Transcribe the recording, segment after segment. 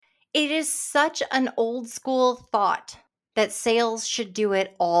It is such an old school thought that sales should do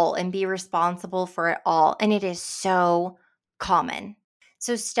it all and be responsible for it all. And it is so common.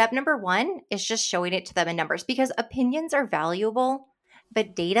 So, step number one is just showing it to them in numbers because opinions are valuable,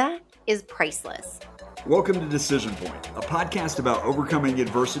 but data is priceless. Welcome to Decision Point, a podcast about overcoming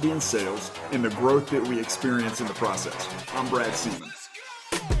adversity in sales and the growth that we experience in the process. I'm Brad Siemens.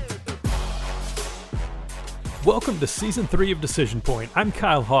 Welcome to Season 3 of Decision Point. I'm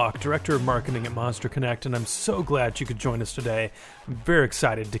Kyle Hawk, Director of Marketing at Monster Connect, and I'm so glad you could join us today. I'm very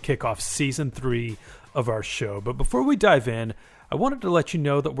excited to kick off Season 3 of our show. But before we dive in, I wanted to let you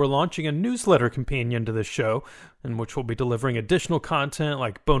know that we're launching a newsletter companion to this show, in which we'll be delivering additional content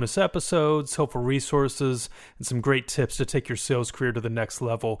like bonus episodes, helpful resources, and some great tips to take your sales career to the next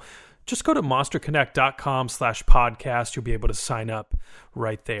level. Just go to monsterconnect.com/podcast. You'll be able to sign up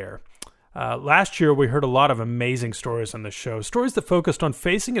right there. Last year, we heard a lot of amazing stories on this show, stories that focused on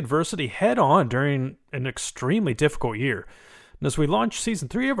facing adversity head-on during an extremely difficult year. And as we launched Season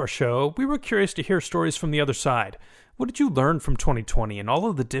 3 of our show, we were curious to hear stories from the other side. What did you learn from 2020 and all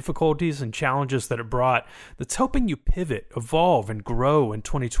of the difficulties and challenges that it brought that's helping you pivot, evolve, and grow in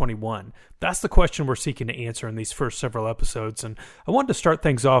 2021? That's the question we're seeking to answer in these first several episodes, and I wanted to start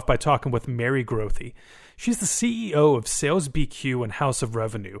things off by talking with Mary Grothe. She's the CEO of Sales BQ and House of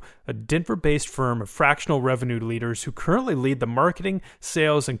Revenue, a Denver-based firm of fractional revenue leaders who currently lead the marketing,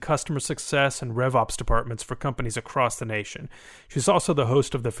 sales, and customer success and RevOps departments for companies across the nation. She's also the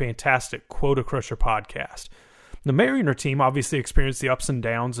host of the fantastic Quota Crusher podcast. Now, Mary and her team obviously experienced the ups and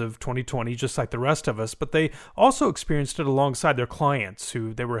downs of 2020 just like the rest of us, but they also experienced it alongside their clients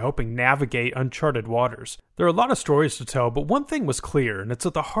who they were helping navigate uncharted waters. There are a lot of stories to tell, but one thing was clear, and it's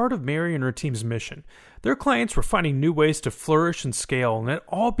at the heart of Mary and her team's mission. Their clients were finding new ways to flourish and scale, and it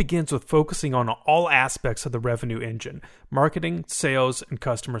all begins with focusing on all aspects of the revenue engine: marketing, sales, and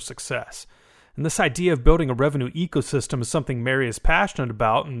customer success. And this idea of building a revenue ecosystem is something Mary is passionate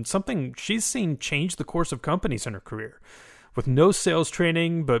about and something she's seen change the course of companies in her career. With no sales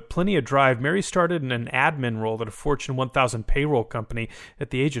training but plenty of drive, Mary started in an admin role at a Fortune 1000 payroll company at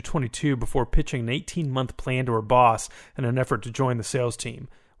the age of 22 before pitching an 18-month plan to her boss in an effort to join the sales team.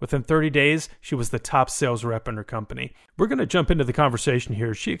 Within 30 days, she was the top sales rep in her company. We're going to jump into the conversation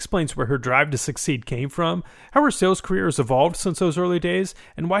here. She explains where her drive to succeed came from, how her sales career has evolved since those early days,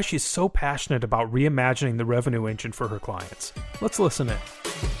 and why she's so passionate about reimagining the revenue engine for her clients. Let's listen in.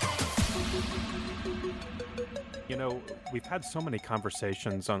 You know, we've had so many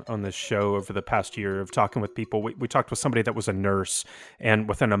conversations on this show over the past year of talking with people. We talked with somebody that was a nurse and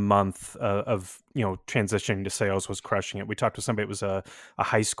within a month of transitioning to sales was crushing it. We talked to somebody that was a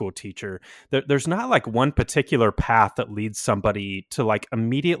high school teacher. There's not like one particular path that leads somebody to like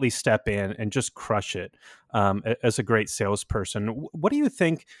immediately step in and just crush it as a great salesperson. What do you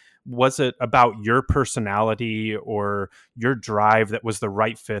think? Was it about your personality or your drive that was the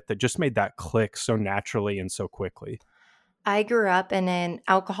right fit that just made that click so naturally and so quickly? I grew up in an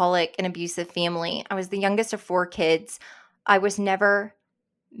alcoholic and abusive family. I was the youngest of 4 kids. I was never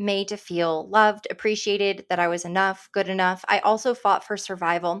made to feel loved, appreciated, that I was enough, good enough. I also fought for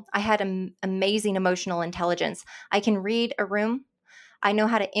survival. I had amazing emotional intelligence. I can read a room. I know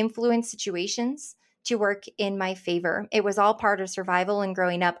how to influence situations to work in my favor. It was all part of survival and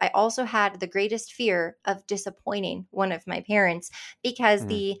growing up. I also had the greatest fear of disappointing one of my parents because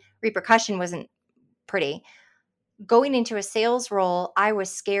the repercussion wasn't pretty. Going into a sales role, I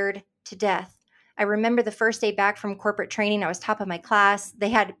was scared to death. I remember the first day back from corporate training, I was top of my class. They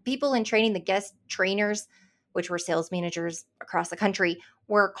had people in training, the guest trainers, which were sales managers across the country,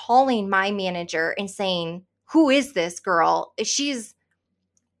 were calling my manager and saying, "Who is this girl? She's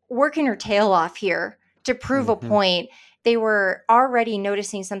working her tail off here to prove a point." They were already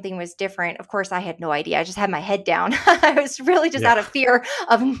noticing something was different. Of course, I had no idea. I just had my head down. I was really just out of fear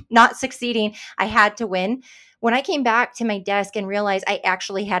of not succeeding. I had to win. When I came back to my desk and realized I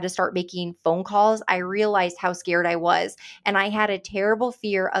actually had to start making phone calls, I realized how scared I was. And I had a terrible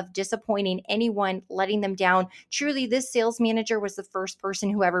fear of disappointing anyone, letting them down. Truly, this sales manager was the first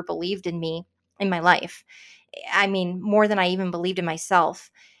person who ever believed in me in my life. I mean, more than I even believed in myself.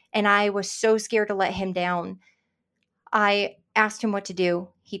 And I was so scared to let him down. I asked him what to do.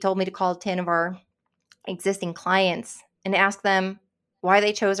 He told me to call 10 of our existing clients and ask them why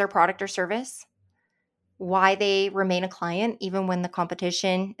they chose our product or service, why they remain a client even when the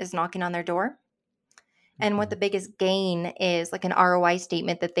competition is knocking on their door, and what the biggest gain is, like an ROI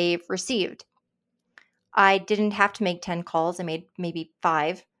statement that they've received. I didn't have to make 10 calls. I made maybe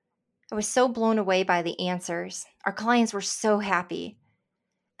 5. I was so blown away by the answers. Our clients were so happy.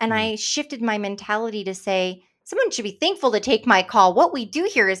 And I shifted my mentality to say, someone should be thankful to take my call. What we do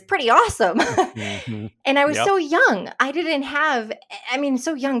here is pretty awesome. Hmm. And I was Yep. so young. I didn't have, I mean,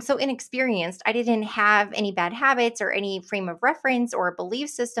 so young, so inexperienced. I didn't have any bad habits or any frame of reference or belief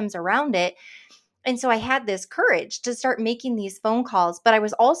systems around it. And so I had this courage to start making these phone calls, but I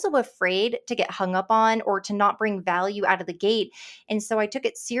was also afraid to get hung up on or to not bring value out of the gate. And so I took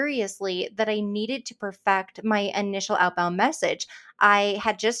it seriously that I needed to perfect my initial outbound message. I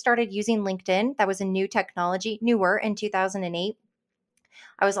had just started using LinkedIn. That was a new technology, newer in 2008.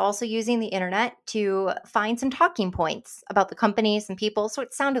 I was also using the internet to find some talking points about the companies and people. So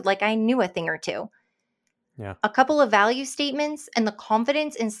it sounded like I knew a thing or two. Yeah. A couple of value statements and the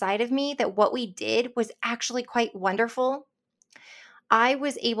confidence inside of me that what we did was actually quite wonderful. I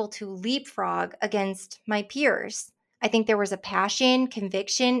was able to leapfrog against my peers. I think there was a passion,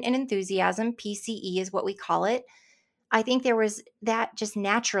 conviction, and enthusiasm. PCE is what we call it. I think there was that just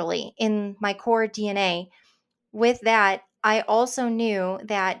naturally in my core DNA. With that, I also knew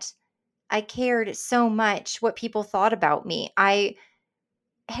that I cared so much what people thought about me. I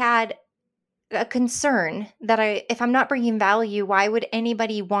had a concern that if I'm not bringing value, why would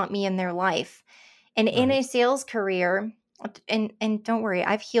anybody want me in their life? And in Right. a sales career, and don't worry,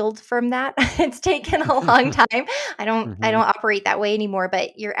 I've healed from that. It's taken a long time. I Hmm. don't operate that way anymore,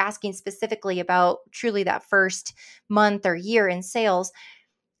 but you're asking specifically about truly that first month or year in sales.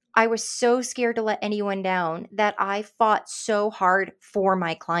 I was so scared to let anyone down that I fought so hard for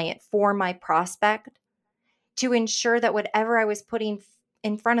my client, for my prospect, to ensure that whatever I was putting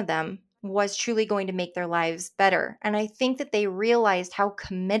in front of them was truly going to make their lives better. And I think that they realized how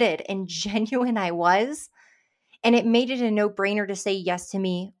committed and genuine I was. And it made it a no brainer to say yes to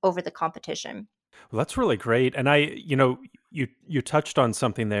me over the competition. Well, that's really great. And you touched on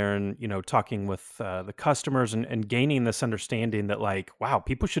something there, and talking with the customers and gaining this understanding that, like, wow,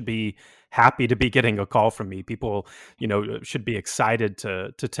 people should be happy to be getting a call from me. People, should be excited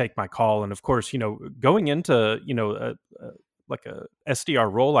to take my call. And of course, going into like a SDR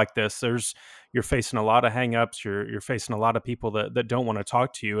role like this, you're facing a lot of hangups. You're facing a lot of people that don't want to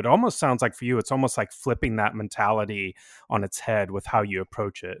talk to you. It almost sounds like for you, it's almost like flipping that mentality on its head with how you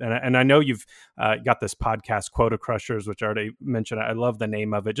approach it. And I know you've got this podcast, Quota Crushers, which I already mentioned. I love the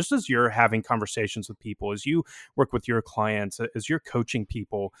name of it. Just as you're having conversations with people, as you work with your clients, as you're coaching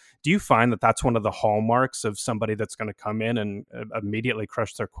people, do you find that that's one of the hallmarks of somebody that's going to come in and immediately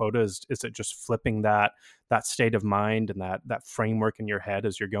crush their quota? Is it just flipping that state of mind and that framework in your head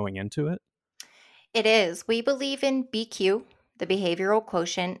as you're going into it? It is. We believe in BQ, the behavioral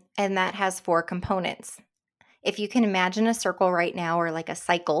quotient, and that has 4 components. If you can imagine a circle right now or like a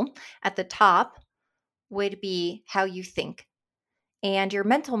cycle, at the top would be how you think. And your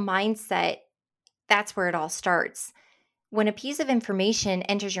mental mindset, that's where it all starts. When a piece of information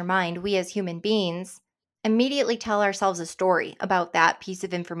enters your mind, we as human beings immediately tell ourselves a story about that piece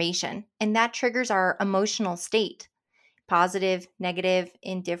of information, and that triggers our emotional state, positive, negative,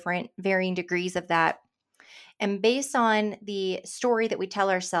 indifferent, varying degrees of that. And based on the story that we tell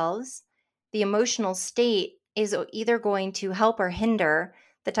ourselves, the emotional state is either going to help or hinder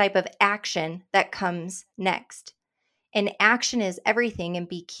the type of action that comes next. And action is everything in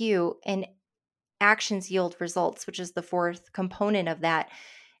BQ, and actions yield results, which is the fourth component of that.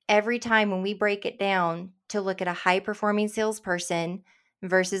 Every time when we break it down to look at a high performing salesperson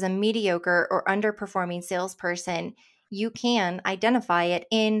versus a mediocre or underperforming salesperson, you can identify it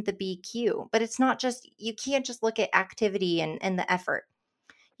in the BQ. But it's not just, you can't just look at activity and the effort.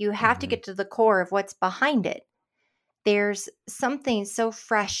 You have to Hmm. get to the core of what's behind it. There's something so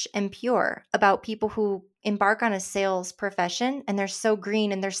fresh and pure about people who embark on a sales profession, and they're so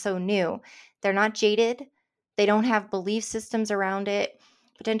green and they're so new. They're not jaded. They don't have belief systems around it.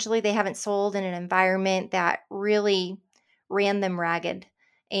 Potentially, they haven't sold in an environment that really ran them ragged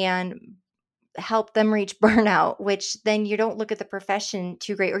and helped them reach burnout, which then you don't look at the profession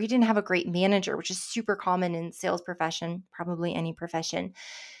too great, or you didn't have a great manager, which is super common in sales profession, probably any profession.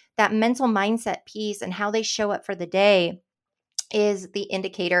 That mental mindset piece and how they show up for the day is the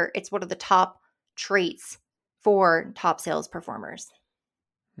indicator. It's one of the top traits for top sales performers.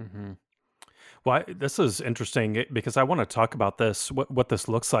 Hmm. Well, this is interesting because I want to talk about this, what this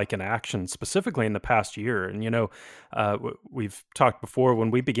looks like in action, specifically in the past year. And, we've talked before when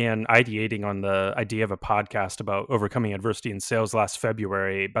we began ideating on the idea of a podcast about overcoming adversity in sales last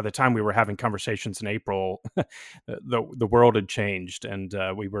February. By the time we were having conversations in April, the world had changed. And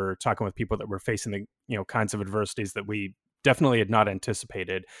we were talking with people that were facing the, kinds of adversities that we definitely had not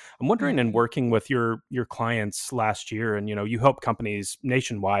anticipated. I'm wondering, in Mhm. working with your clients last year, and you help companies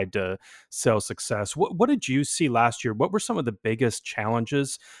nationwide to sales success. What did you see last year? What were some of the biggest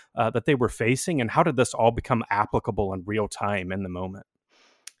challenges that they were facing, and how did this all become applicable in real time in the moment?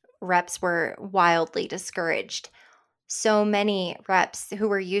 Reps were wildly discouraged. So many reps who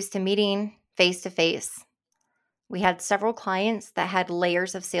were used to meeting face to face. We had several clients that had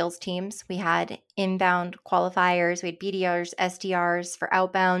layers of sales teams. We had inbound qualifiers, we had BDRs, SDRs for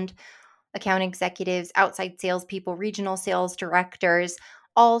outbound, account executives, outside salespeople, regional sales directors,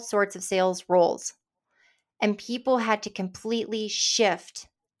 all sorts of sales roles. And people had to completely shift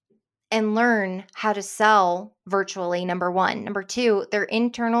and learn how to sell virtually, number one. Number two, their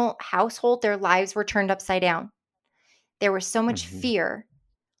internal household, their lives were turned upside down. There was so much Hmm. fear.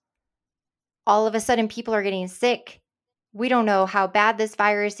 All of a sudden, people are getting sick. We don't know how bad this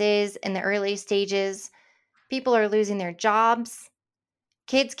virus is in the early stages. People are losing their jobs.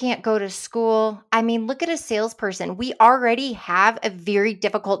 Kids can't go to school. I mean, look at a salesperson. We already have a very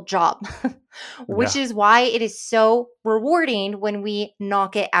difficult job, which Yeah. is why it is so rewarding when we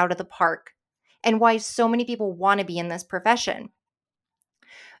knock it out of the park and why so many people want to be in this profession.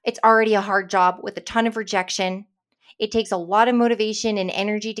 It's already a hard job with a ton of rejection. It takes a lot of motivation and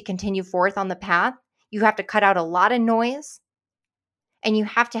energy to continue forth on the path. You have to cut out a lot of noise and you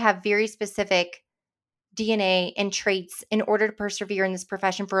have to have very specific DNA and traits in order to persevere in this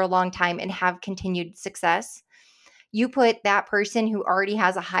profession for a long time and have continued success. You put that person who already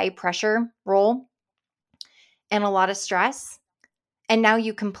has a high pressure role and a lot of stress, and now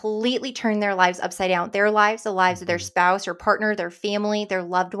you completely turn their lives upside down. Their lives, the lives of their Hmm. spouse or partner, their family, their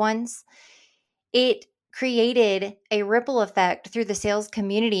loved ones. It created a ripple effect through the sales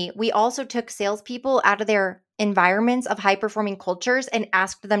community. We also took salespeople out of their environments of high performing cultures and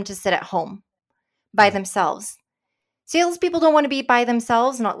asked them to sit at home by Right. themselves. Salespeople don't want to be by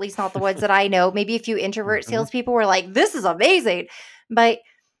themselves, not at least not the ones that I know. Maybe a few introvert Hmm. salespeople were like, "This is amazing," but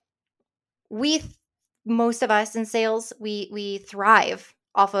we, most of us in sales, we thrive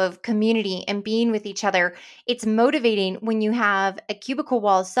off of community and being with each other. It's motivating when you have a cubicle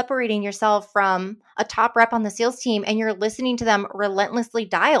wall separating yourself from a top rep on the sales team and you're listening to them relentlessly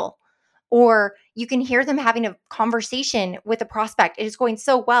dial. Or you can hear them having a conversation with a prospect. It is going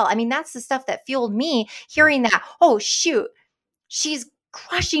so well. I mean, that's the stuff that fueled me Yeah. hearing that. Oh, shoot, she's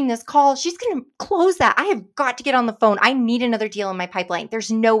crushing this call. She's going to close that. I have got to get on the phone. I need another deal in my pipeline.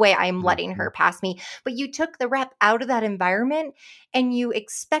 There's no way I'm letting Hmm. her pass me. But you took the rep out of that environment and you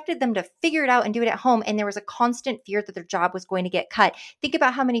expected them to figure it out and do it at home. And there was a constant fear that their job was going to get cut. Think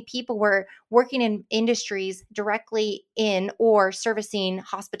about how many people were working in industries directly in or servicing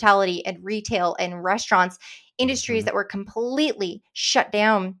hospitality and retail and restaurants, industries Hmm. that were completely shut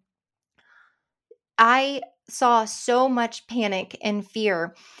down. I saw so much panic and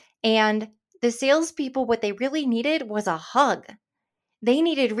fear. And the salespeople, what they really needed was a hug. They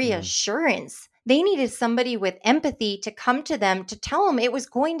needed reassurance. They needed somebody with empathy to come to them to tell them it was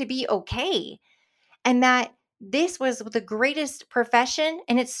going to be okay. And that this was the greatest profession,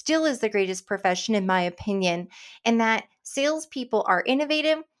 and it still is the greatest profession, in my opinion. And that salespeople are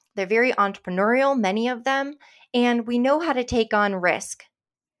innovative, they're very entrepreneurial, many of them, and we know how to take on risk.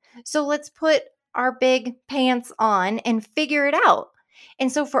 So let's put our big pants on and figure it out. And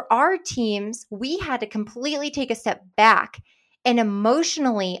so for our teams, we had to completely take a step back and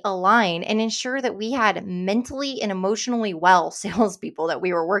emotionally align and ensure that we had mentally and emotionally well salespeople that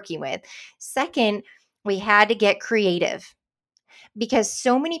we were working with. Second, we had to get creative because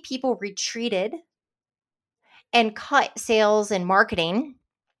so many people retreated and cut sales and marketing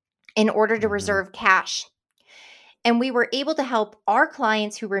in order to Hmm. reserve cash. And we were able to help our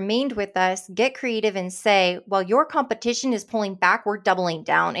clients who remained with us get creative and say, well, your competition is pulling back, we're doubling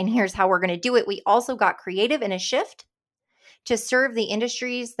down. And here's how we're going to do it. We also got creative in a shift to serve the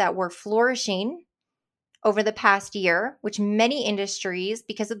industries that were flourishing over the past year, which many industries,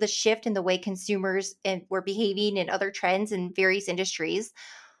 because of the shift in the way consumers were behaving and other trends in various industries,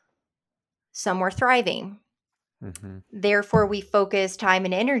 some were thriving. Hmm. Therefore, we focus time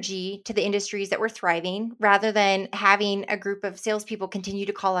and energy to the industries that were thriving rather than having a group of salespeople continue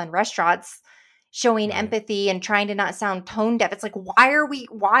to call on restaurants, showing Right. empathy and trying to not sound tone deaf. It's like, why are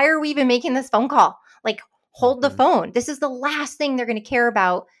we even making this phone call? Like, hold the Hmm. phone. This is the last thing they're going to care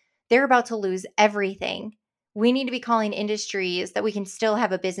about. They're about to lose everything. We need to be calling industries that we can still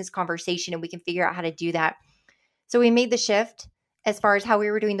have a business conversation and we can figure out how to do that. So we made the shift as far as how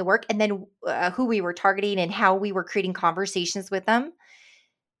we were doing the work and then who we were targeting and how we were creating conversations with them.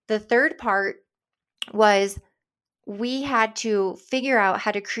 The third part was we had to figure out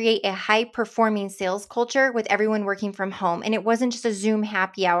how to create a high performing sales culture with everyone working from home. And it wasn't just a Zoom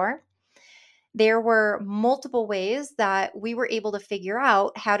happy hour. There were multiple ways that we were able to figure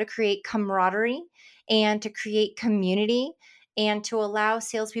out how to create camaraderie and to create community and to allow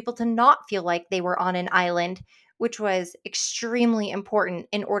salespeople to not feel like they were on an island, which was extremely important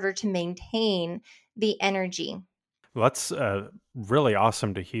in order to maintain the energy. Well, that's really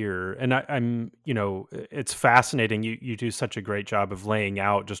awesome to hear, and I'm, it's fascinating. You do such a great job of laying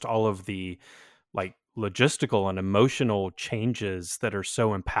out just all of the like logistical and emotional changes that are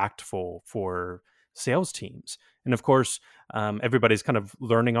so impactful for sales teams. And of course, everybody's kind of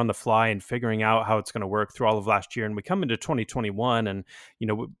learning on the fly and figuring out how it's going to work through all of last year. And we come into 2021, and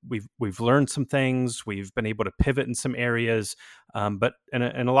we've learned some things. We've been able to pivot in some areas, but in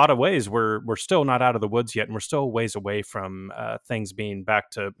a lot of ways, we're still not out of the woods yet, and we're still a ways away from things being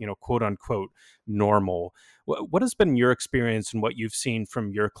back to quote unquote normal. What has been your experience and what you've seen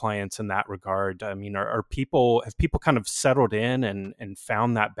from your clients in that regard? I mean, have people kind of settled in and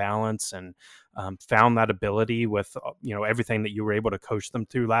found that balance and found that ability with everything that you were able to coach them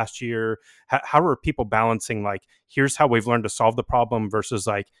through last year? How are people balancing, like, here's how we've learned to solve the problem versus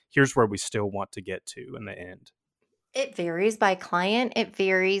like, here's where we still want to get to in the end? It varies by client. It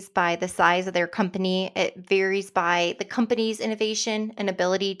varies by the size of their company. It varies by the company's innovation and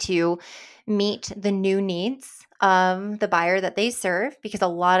ability to meet the new needs of the buyer that they serve, because a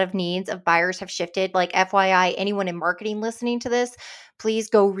lot of needs of buyers have shifted. Like, FYI, anyone in marketing listening to this, please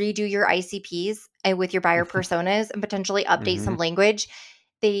go redo your ICPs with your buyer personas and potentially update some Hmm. language.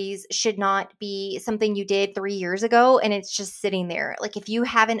 These should not be something you did 3 years ago and it's just sitting there. Like, if you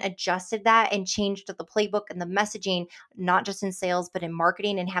haven't adjusted that and changed the playbook and the messaging, not just in sales, but in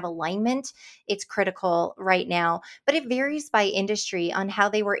marketing, and have alignment, it's critical right now. But it varies by industry on how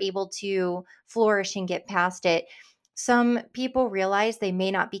they were able to flourish and get past it. Some people realize they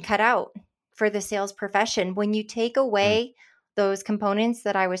may not be cut out for the sales profession. When you take away those components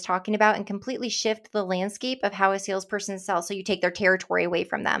that I was talking about and completely shift the landscape of how a salesperson sells. So you take their territory away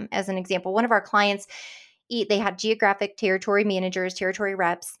from them. As an example, one of our clients, they had geographic territory managers, territory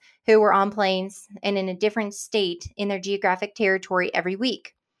reps who were on planes and in a different state in their geographic territory every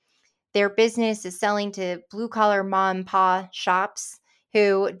week. Their business is selling to blue collar mom and pop shops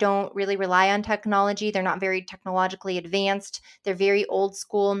who don't really rely on technology. They're not very technologically advanced. They're very old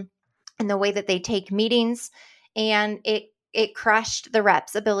school in the way that they take meetings, and it crushed the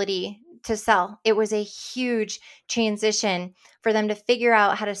reps' ability to sell. It was a huge transition for them to figure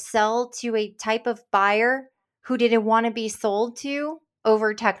out how to sell to a type of buyer who didn't want to be sold to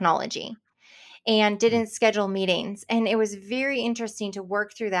over technology and didn't schedule meetings. And it was very interesting to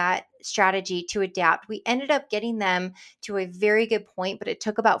work through that strategy to adapt. We ended up getting them to a very good point, but it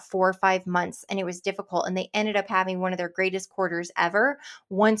took about 4 or 5 months and it was difficult. And they ended up having one of their greatest quarters ever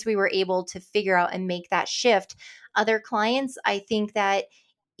once we were able to figure out and make that shift. Other clients, I think that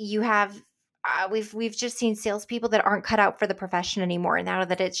you have we've just seen salespeople that aren't cut out for the profession anymore. Now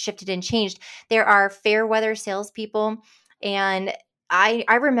that it's shifted and changed, there are fair weather salespeople, and I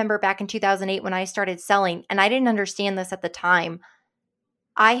remember back in 2008 when I started selling, and I didn't understand this at the time.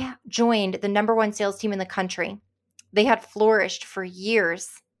 I joined the number one sales team in the country. They had flourished for years,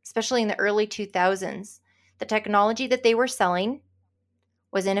 especially in the early 2000s. The technology that they were selling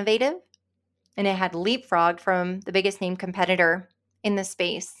was innovative, and it had leapfrogged from the biggest name competitor in the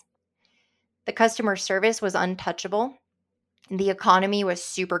space. The customer service was untouchable, and the economy was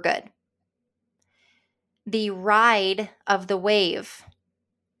super good. The ride of the wave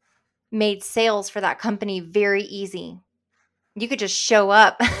made sales for that company very easy. You could just show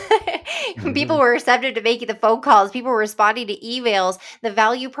up. People Hmm. were receptive to making the phone calls. People were responding to emails. The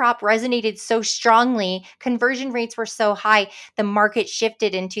value prop resonated so strongly. Conversion rates were so high. The market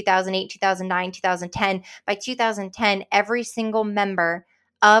shifted in 2008, 2009, 2010. By 2010, every single member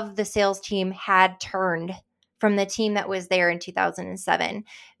of the sales team had turned from the team that was there in 2007,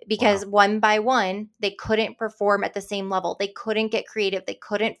 because Wow. one by one, they couldn't perform at the same level. They couldn't get creative. They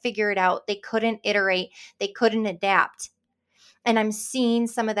couldn't figure it out. They couldn't iterate. They couldn't adapt. And I'm seeing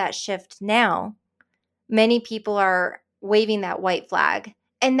some of that shift now. Many people are waving that white flag.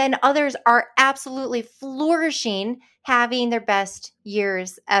 And then others are absolutely flourishing, having their best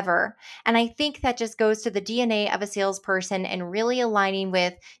years ever. And I think that just goes to the DNA of a salesperson and really aligning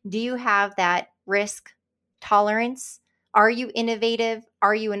with, do you have that risk tolerance? Are you innovative?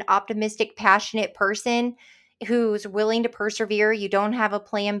 Are you an optimistic, passionate person who's willing to persevere? You don't have a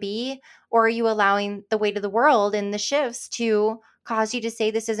plan B? Or are you allowing the weight of the world and the shifts to cause you to say,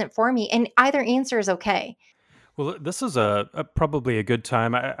 this isn't for me? And either answer is okay. Well, this is probably a good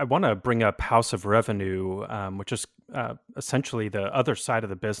time. I want to bring up House of Revenue, which is essentially the other side of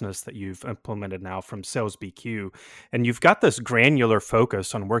the business that you've implemented now from Sales BQ. And you've got this granular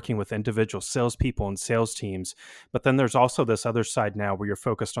focus on working with individual salespeople and sales teams. But then there's also this other side now where you're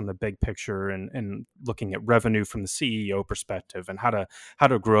focused on the big picture and looking at revenue from the CEO perspective and how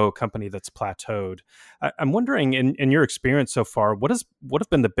to grow a company that's plateaued. I'm wondering, in your experience so far, what have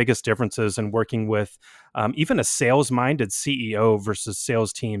been the biggest differences in working with even a sales-minded CEO versus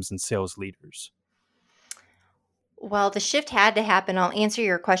sales teams and sales leaders? Well, the shift had to happen. I'll answer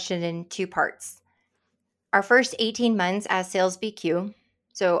your question in two parts. Our first 18 months as Sales BQ,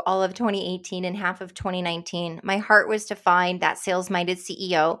 so all of 2018 and half of 2019, my heart was to find that sales minded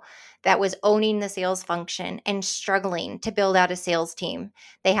CEO that was owning the sales function and struggling to build out a sales team.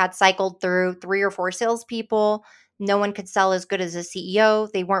 They had cycled through 3 or 4 salespeople. No one could sell as good as a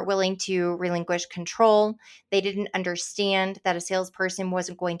CEO. They weren't willing to relinquish control. They didn't understand that a salesperson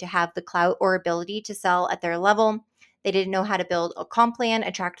wasn't going to have the clout or ability to sell at their level. They didn't know how to build a comp plan,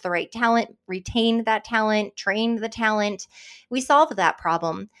 attract the right talent, retain that talent, train the talent. We solved that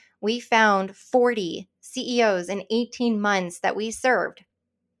problem. We found 40 CEOs in 18 months that we served,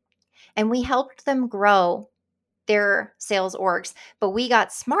 and we helped them grow their sales orgs. But we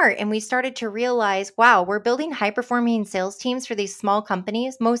got smart and we started to realize, wow, we're building high performing sales teams for these small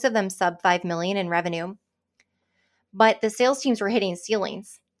companies, most of them sub 5 million in revenue. But the sales teams were hitting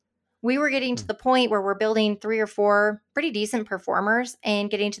ceilings. We were getting to the point where we're building 3 or 4 pretty decent performers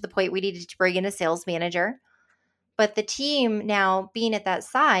and getting to the point we needed to bring in a sales manager. But the team now being at that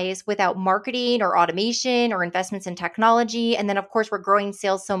size without marketing or automation or investments in technology. And then, of course, we're growing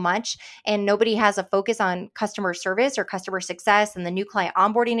sales so much and nobody has a focus on customer service or customer success and the new client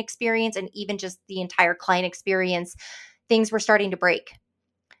onboarding experience and even just the entire client experience. Things were starting to break.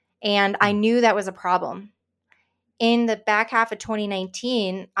 And I knew that was a problem. In the back half of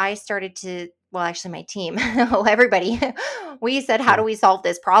 2019, I started to, well, actually, my team, everybody, we said, how do Sure. we solve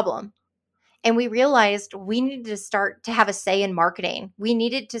this problem? And we realized we needed to start to have a say in marketing. We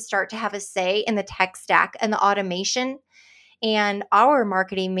needed to start to have a say in the tech stack and the automation. And our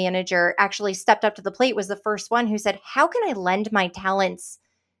marketing manager actually stepped up to the plate, was the first one who said, how can I lend my talents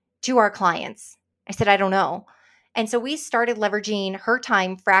to our clients? I said, I don't know. And so we started leveraging her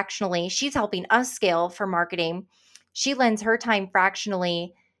time fractionally. She's helping us scale for marketing. She lends her time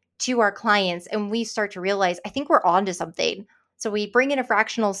fractionally to our clients. And we start to realize, I think we're on to something. So we bring in a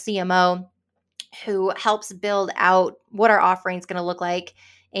fractional CMO who helps build out what our offering is going to look like.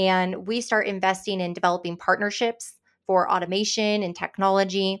 And we start investing in developing partnerships for automation and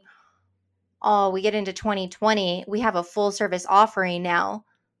technology. Oh, we get into 2020, we have a full service offering now.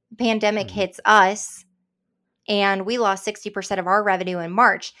 Pandemic Mhm. hits us and we lost 60% of our revenue in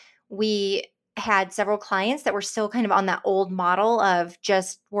March. We had several clients that were still kind of on that old model of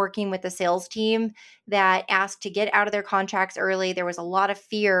just working with the sales team that asked to get out of their contracts early. There was a lot of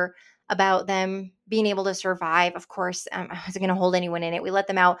fear about them being able to survive. Of course, I wasn't going to hold anyone in it. We let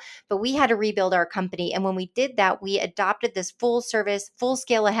them out, but we had to rebuild our company. And when we did that, we adopted this full service, full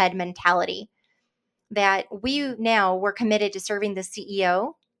scale ahead mentality that we now were committed to serving the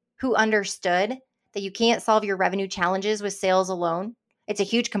CEO who understood that you can't solve your revenue challenges with sales alone. It's a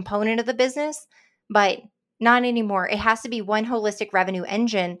huge component of the business, but not anymore. It has to be one holistic revenue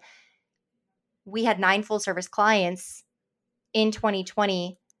engine. We had 9 full service clients in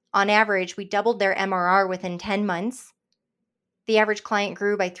 2020. On average, we doubled their MRR within 10 months. The average client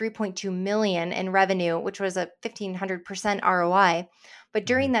grew by 3.2 million in revenue, which was a 1500% ROI. But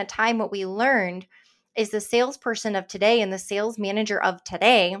during Mhm. that time, what we learned is the salesperson of today and the sales manager of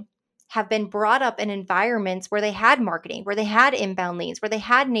today have been brought up in environments where they had marketing, where they had inbound leads, where they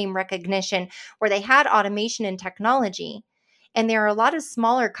had name recognition, where they had automation and technology. And there are a lot of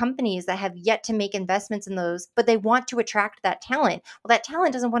smaller companies that have yet to make investments in those, but they want to attract that talent. Well, that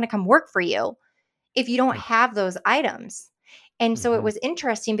talent doesn't want to come work for you if you don't Right. have those items. And so it Mhm. was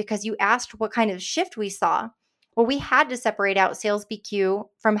interesting because you asked what kind of shift we saw. Well, we had to separate out Sales BQ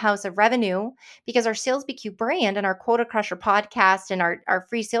from House of Revenue because our Sales BQ brand and our Quota Crusher podcast and our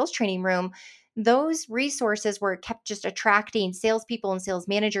free sales training room, those resources were kept just attracting salespeople and sales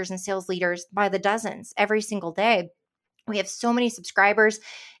managers and sales leaders by the dozens every single day. We have so many subscribers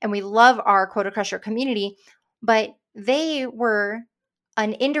and we love our Quota Crusher community, but they were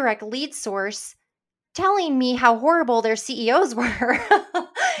an indirect lead source telling me how horrible their CEOs were,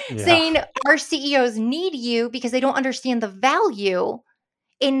 Yeah. saying our CEOs need you because they don't understand the value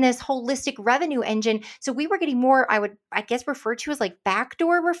in this holistic revenue engine. So we were getting more, I guess, referred to as like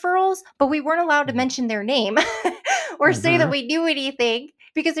backdoor referrals, but we weren't allowed to Mhm. mention their name or say that Mhm. we knew anything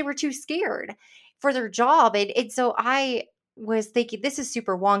because they were too scared. for their job. And so I was thinking, this is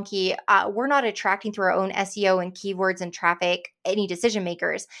super wonky. We're not attracting through our own SEO and keywords and traffic any decision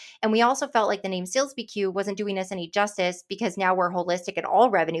makers. And we also felt like the name Sales BQ wasn't doing us any justice because now we're holistic in all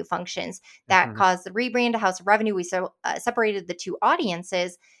revenue functions. That Hmm. caused the rebrand to House of Revenue. We separated the two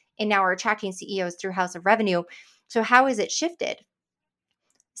audiences and now we're attracting CEOs through House of Revenue. So how has it shifted?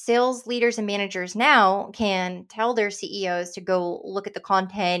 Sales leaders and managers now can tell their CEOs to go look at the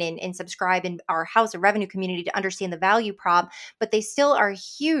content and subscribe in our House of Revenue community to understand the value prop, but they still are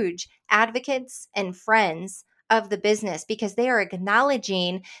huge advocates and friends of the business because they are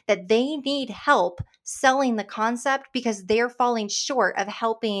acknowledging that they need help selling the concept because they're falling short of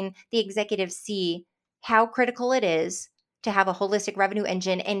helping the executives see how critical it is to have a holistic revenue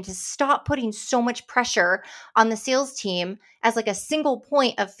engine and to stop putting so much pressure on the sales team as like a single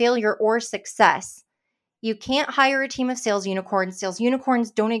point of failure or success. You can't hire a team of sales unicorns. Sales unicorns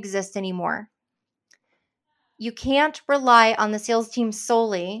don't exist anymore. You can't rely on the sales team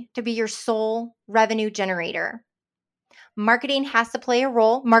solely to be your sole revenue generator. Marketing has to play a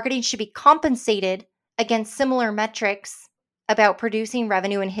role. Marketing should be compensated against similar metrics about producing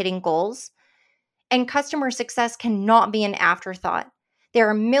revenue and hitting goals. And customer success cannot be an afterthought. There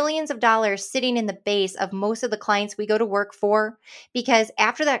are millions of dollars sitting in the base of most of the clients we go to work for because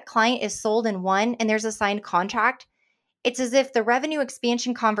after that client is sold and won and there's a signed contract, it's as if the revenue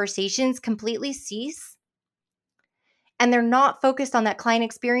expansion conversations completely cease and they're not focused on that client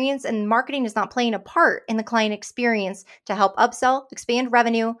experience, and marketing is not playing a part in the client experience to help upsell, expand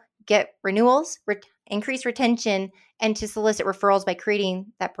revenue, get renewals, increase retention, and to solicit referrals by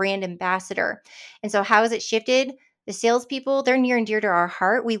creating that brand ambassador. And so how has it shifted? The salespeople, they're near and dear to our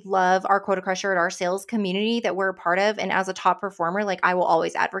heart. We love our quota crusher at our sales community that we're a part of. And as a top performer, like I will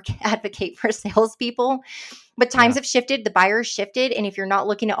always advocate for salespeople. But times Yeah. have shifted, the buyers shifted. And if you're not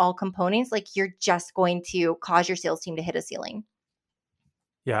looking at all components, like you're just going to cause your sales team to hit a ceiling.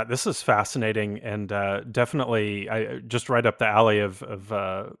 Yeah, this is fascinating and definitely just right up the alley of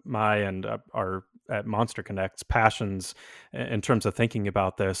my and our at Monster Connect's passions in terms of thinking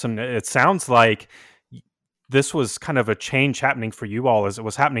about this. And it sounds like this was kind of a change happening for you all as it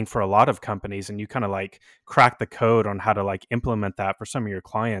was happening for a lot of companies, and you kind of like cracked the code on how to like implement that for some of your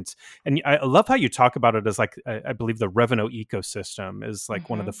clients. And I love how you talk about it as like I believe the revenue ecosystem is like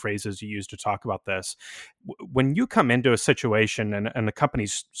one of the Mm-hmm. phrases you use to talk about this. When you come into a situation and the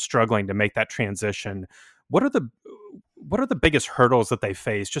company's struggling to make that transition, what are the biggest hurdles that they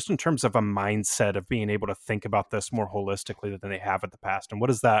face just in terms of a mindset of being able to think about this more holistically than they have in the past? And what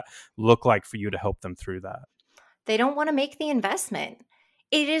does that look like for you to help them through that? They don't want to make the investment.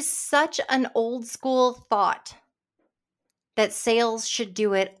 It is such an old school thought that sales should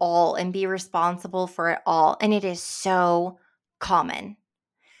do it all and be responsible for it all. And it is so common.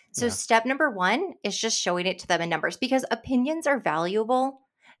 So, Yeah. step number one is just showing it to them in numbers because opinions are valuable,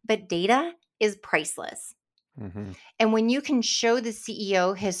 but data is priceless. Hmm. And when you can show the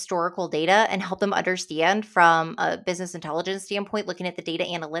CEO historical data and help them understand from a business intelligence standpoint, looking at the data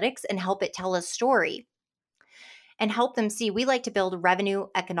analytics and help it tell a story and help them see, we like to build revenue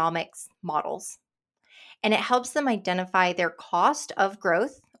economics models. And it helps them identify their cost of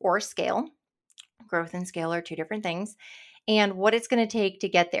growth or scale. Growth and scale are two different things, and what it's going to take to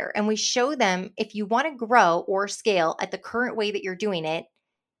get there. And we show them if you want to grow or scale at the current way that you're doing it,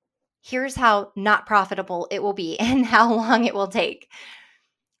 here's how not profitable it will be and how long it will take.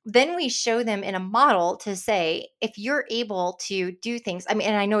 Then we show them in a model to say, if you're able to do things, I mean,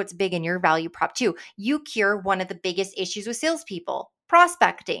 and I know it's big in your value prop too, you cure one of the biggest issues with salespeople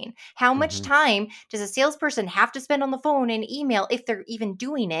prospecting. How much Hmm. time does a salesperson have to spend on the phone and email if they're even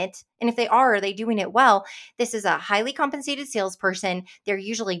doing it? And if they are they doing it well? This is a highly compensated salesperson. They're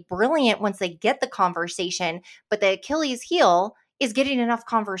usually brilliant once they get the conversation, but the Achilles heel is getting enough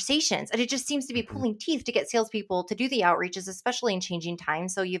conversations. And it just seems to be Hmm. pulling teeth to get salespeople to do the outreaches, especially in changing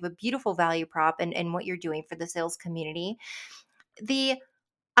times. So you have a beautiful value prop in what you're doing for the sales community. The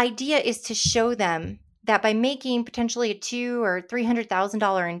idea is to show them that by making potentially a two or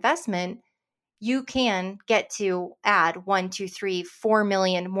 $300,000 investment, you can get to add 1, 2, 3, 4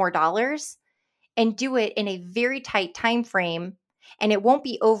 million more dollars and do it in a very tight time frame, and it won't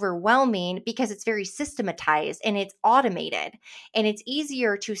be overwhelming because it's very systematized and it's automated, and it's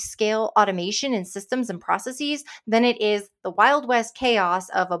easier to scale automation and systems and processes than it is the wild west chaos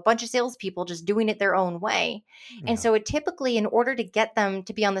of a bunch of salespeople just doing it their own way. And Yeah. so it typically, in order to get them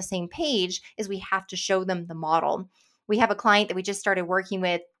to be on the same page, is we have to show them the model. We have a client that we just started working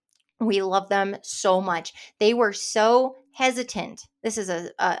with. We love them so much. They were so hesitant. This is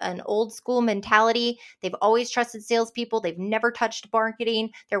an old school mentality. They've always trusted salespeople. They've never touched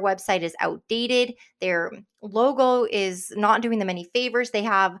marketing. Their website is outdated. Their logo is not doing them any favors. They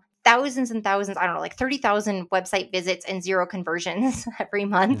have thousands and thousands, I don't know, like 30,000 website visits and 0 conversions every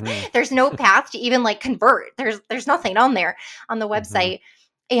month. Mm-hmm. There's no path to even like convert. There's nothing on there on the website.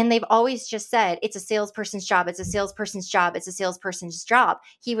 And they've always just said, it's a salesperson's job. It's a salesperson's job. It's a salesperson's job.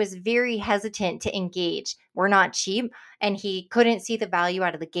 He was very hesitant to engage. We're not cheap. And he couldn't see the value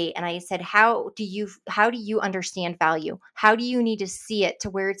out of the gate. And I said, how do you understand value? How do you need to see it to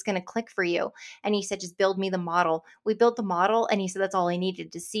where it's going to click for you? And he said, just build me the model. We built the model. And he said, that's all I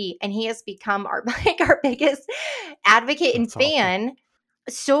needed to see. And he has become our biggest advocate and fan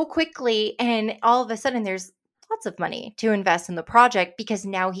so quickly. And all of a sudden there's lots of money to invest in the project because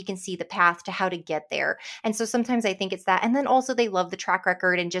now he can see the path to how to get there. And so sometimes I think it's that. And then also they love the track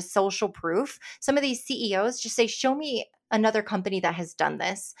record and just social proof. Some of these CEOs just say, show me another company that has done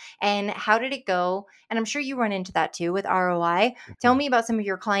this and how did it go? And I'm sure you run into that too with ROI. Tell me about some of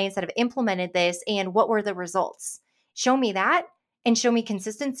your clients that have implemented this and what were the results. Show me that and show me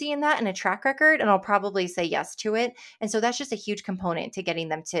consistency in that and a track record, and I'll probably say yes to it. And so that's just a huge component to getting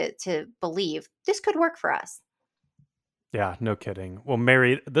them to believe this could work for us. Yeah, no kidding. Well,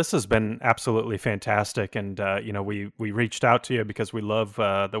 Mary, this has been absolutely fantastic. And, we reached out to you because we love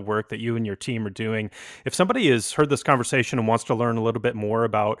the work that you and your team are doing. If somebody has heard this conversation and wants to learn a little bit more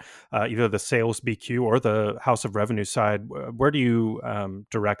about either the sales BQ or the House of Revenue side, where do you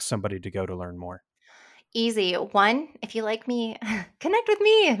direct somebody to go to learn more? Easy. One, if you like me, connect with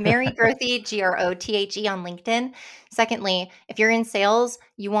me, Mary Grothe, Grothe on LinkedIn. Secondly, if you're in sales,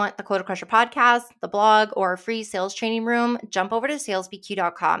 you want the Quota Crusher podcast, the blog, or a free sales training room, jump over to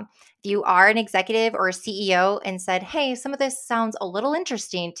salesbq.com. If you are an executive or a CEO and said, hey, some of this sounds a little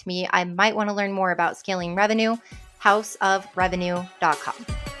interesting to me, I might want to learn more about scaling revenue, houseofrevenue.com.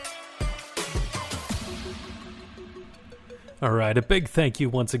 All right. A big thank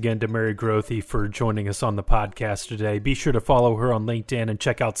you once again to Mary Grothe for joining us on the podcast today. Be sure to follow her on LinkedIn and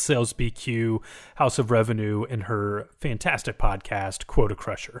check out Sales BQ, House of Revenue, and her fantastic podcast, Quota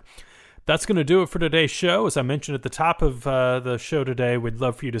Crusher. That's going to do it for today's show. As I mentioned at the top of the show today, we'd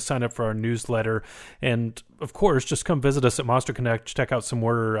love for you to sign up for our newsletter. And, of course, just come visit us at Monster Connect. Check out some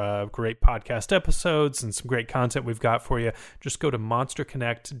more great podcast episodes and some great content we've got for you. Just go to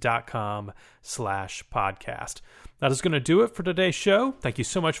monsterconnect.com/podcast. That is going to do it for today's show. Thank you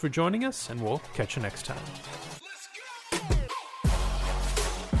so much for joining us, and we'll catch you next time.